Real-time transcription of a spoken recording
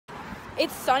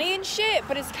It's sunny and shit,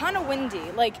 but it's kind of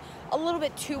windy. Like, a little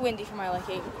bit too windy for my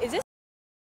liking. Is this?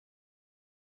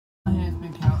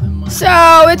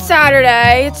 So, it's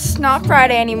Saturday. It's not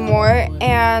Friday anymore.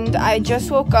 And I just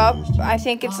woke up. I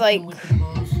think it's like...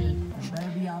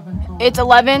 It's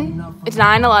 11. It's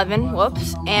 9:11.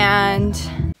 Whoops. And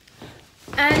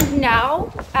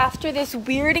now, after this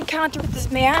weird encounter with this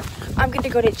man, I'm gonna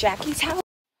go to Jackie's house.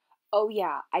 Oh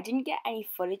yeah, I didn't get any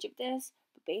footage of this,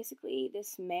 but basically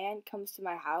this man comes to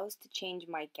my house to change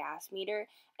my gas meter,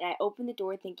 and I opened the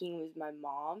door thinking it was my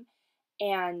mom,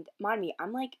 and mind me,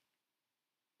 I'm like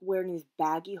wearing this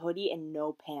baggy hoodie and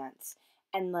no pants,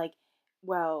 and like,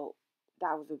 well,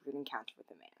 that was a weird encounter with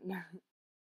the man.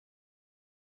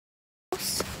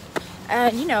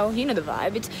 And you know the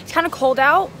vibe. It's kind of cold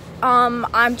out.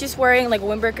 I'm just wearing like a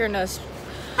windbreaker and a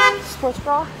sports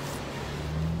bra.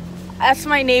 That's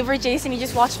my neighbor Jason. He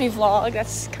just watched me vlog.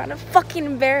 That's kind of fucking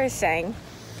embarrassing.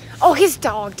 Oh, his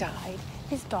dog died.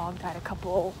 His dog died a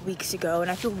couple weeks ago, and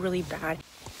I feel really bad.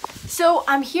 So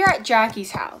I'm here at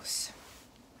Jackie's house.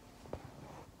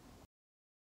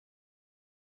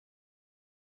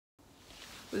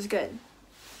 It was good.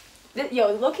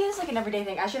 Yo, look, is like an everyday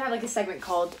thing. I should have like a segment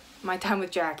called My Time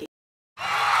with Jackie.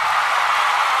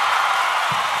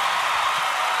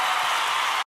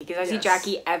 Because I see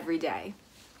Jackie every day.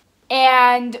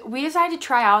 And we decided to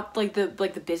try out like the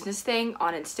business thing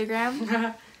on Instagram.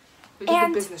 We did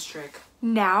the business trick.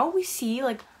 Now we see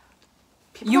like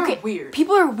People are weird.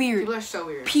 People are weird. People are so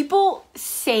weird. People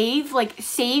save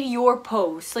your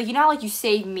posts. Like, you know how like you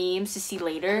save memes to see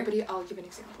later? But I'll give an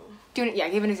example. Yeah,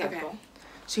 give an example. Okay.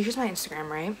 So here's my Instagram,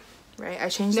 right? I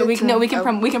changed it. We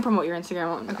can promote your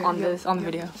Instagram on the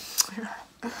video.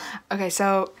 Okay,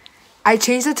 so I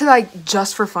changed it to like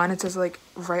just for fun. It says like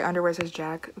right under where it says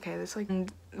Jack. Okay, this like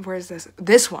where's this?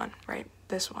 This one, right?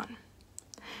 This one.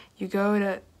 You go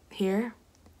to here,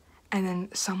 and then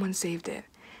someone saved it.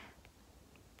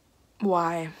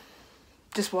 Why?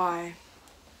 Just why?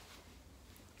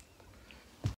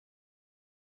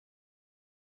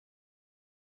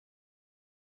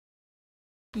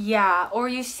 Yeah, or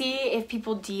you see if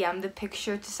people DM the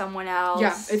picture to someone else.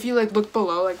 Yeah, if you like look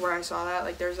below, like where I saw that,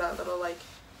 like there's that little like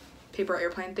paper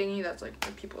airplane thingy that's like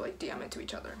people like DM it to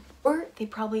each other. Or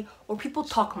people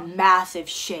talk massive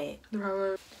shit. They're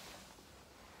probably,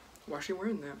 why is she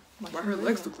wearing that? Why her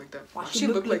legs look like that? Why she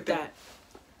look like that?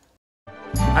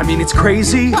 I mean, it's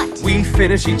crazy. What? We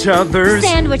finish each other's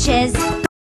sandwiches.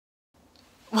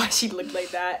 Why she look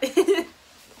like that?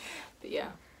 But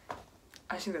yeah,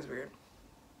 I think that's weird.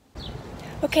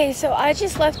 Okay, so I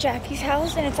just left Jackie's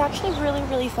house and it's actually really,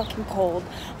 really fucking cold.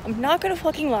 I'm not gonna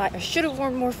fucking lie, I should have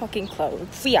worn more fucking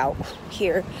clothes. We out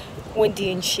here,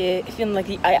 windy and shit, feeling like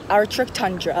the Arctic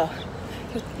tundra.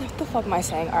 What the fuck am I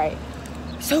saying? Alright,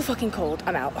 so fucking cold,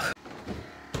 I'm out.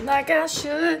 Like I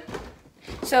should.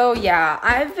 So yeah,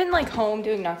 I've been like home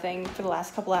doing nothing for the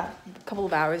last couple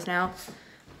of hours now.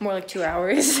 More like 2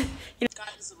 hours. You know?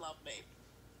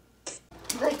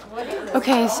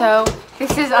 Okay, so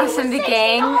this is us and the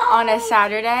gang on a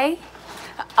Saturday.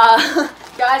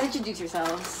 Guys, introduce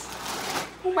yourselves.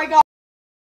 Oh my god.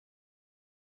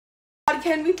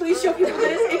 Can we please show people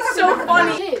this? It's so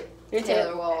funny. You're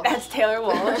Taylor Walsh. That's Taylor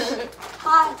Walsh.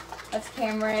 Hi. That's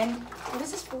Cameron. What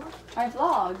is this for? Our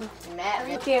vlog. Matt.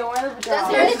 Okay, one of the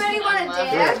vlogs. Does anybody want to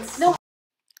dance? No.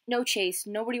 No, Chase.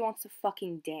 Nobody wants to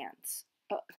fucking dance.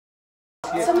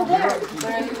 Some of them. Don't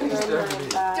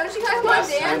you guys want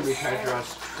to dance?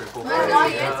 I'm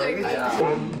not answering.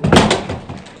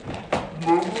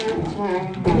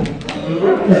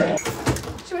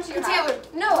 Taylor,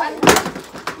 no,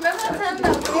 remember the time that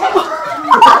your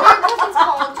cousins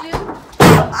called you?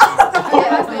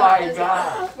 Oh my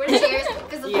god. We're cheers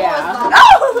because the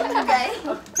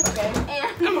Okay. And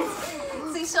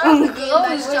so you start off the game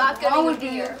by shotgunning a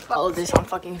beer. All of this on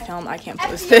fucking film. I can't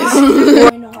post this.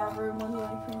 Going to Harvard, one going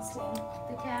to Princeton.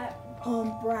 The cat.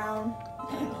 Brown,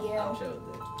 and Yale.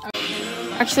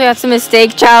 Actually, that's a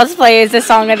mistake. Child's Play is the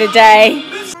song of the day.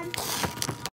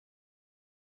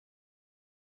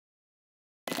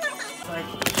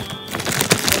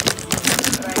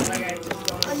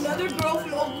 Another girl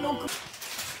from Oklahoma.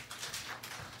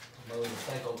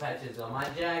 Motorcycle patches on my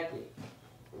jacket.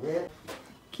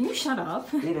 Can you shut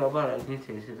up? You know about this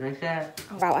like that.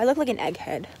 Wow, I look like an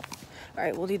egghead.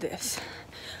 Alright, we'll do this.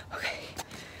 Okay,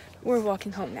 we're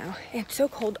walking home now. And it's so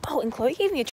cold. Oh, and Chloe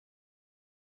gave me a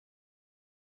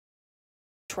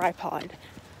tripod.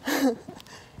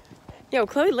 Yo,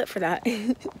 Chloe lit for that.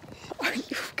 Are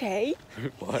you okay?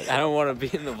 What? I don't want to be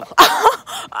in the vlog.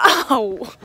 Ow!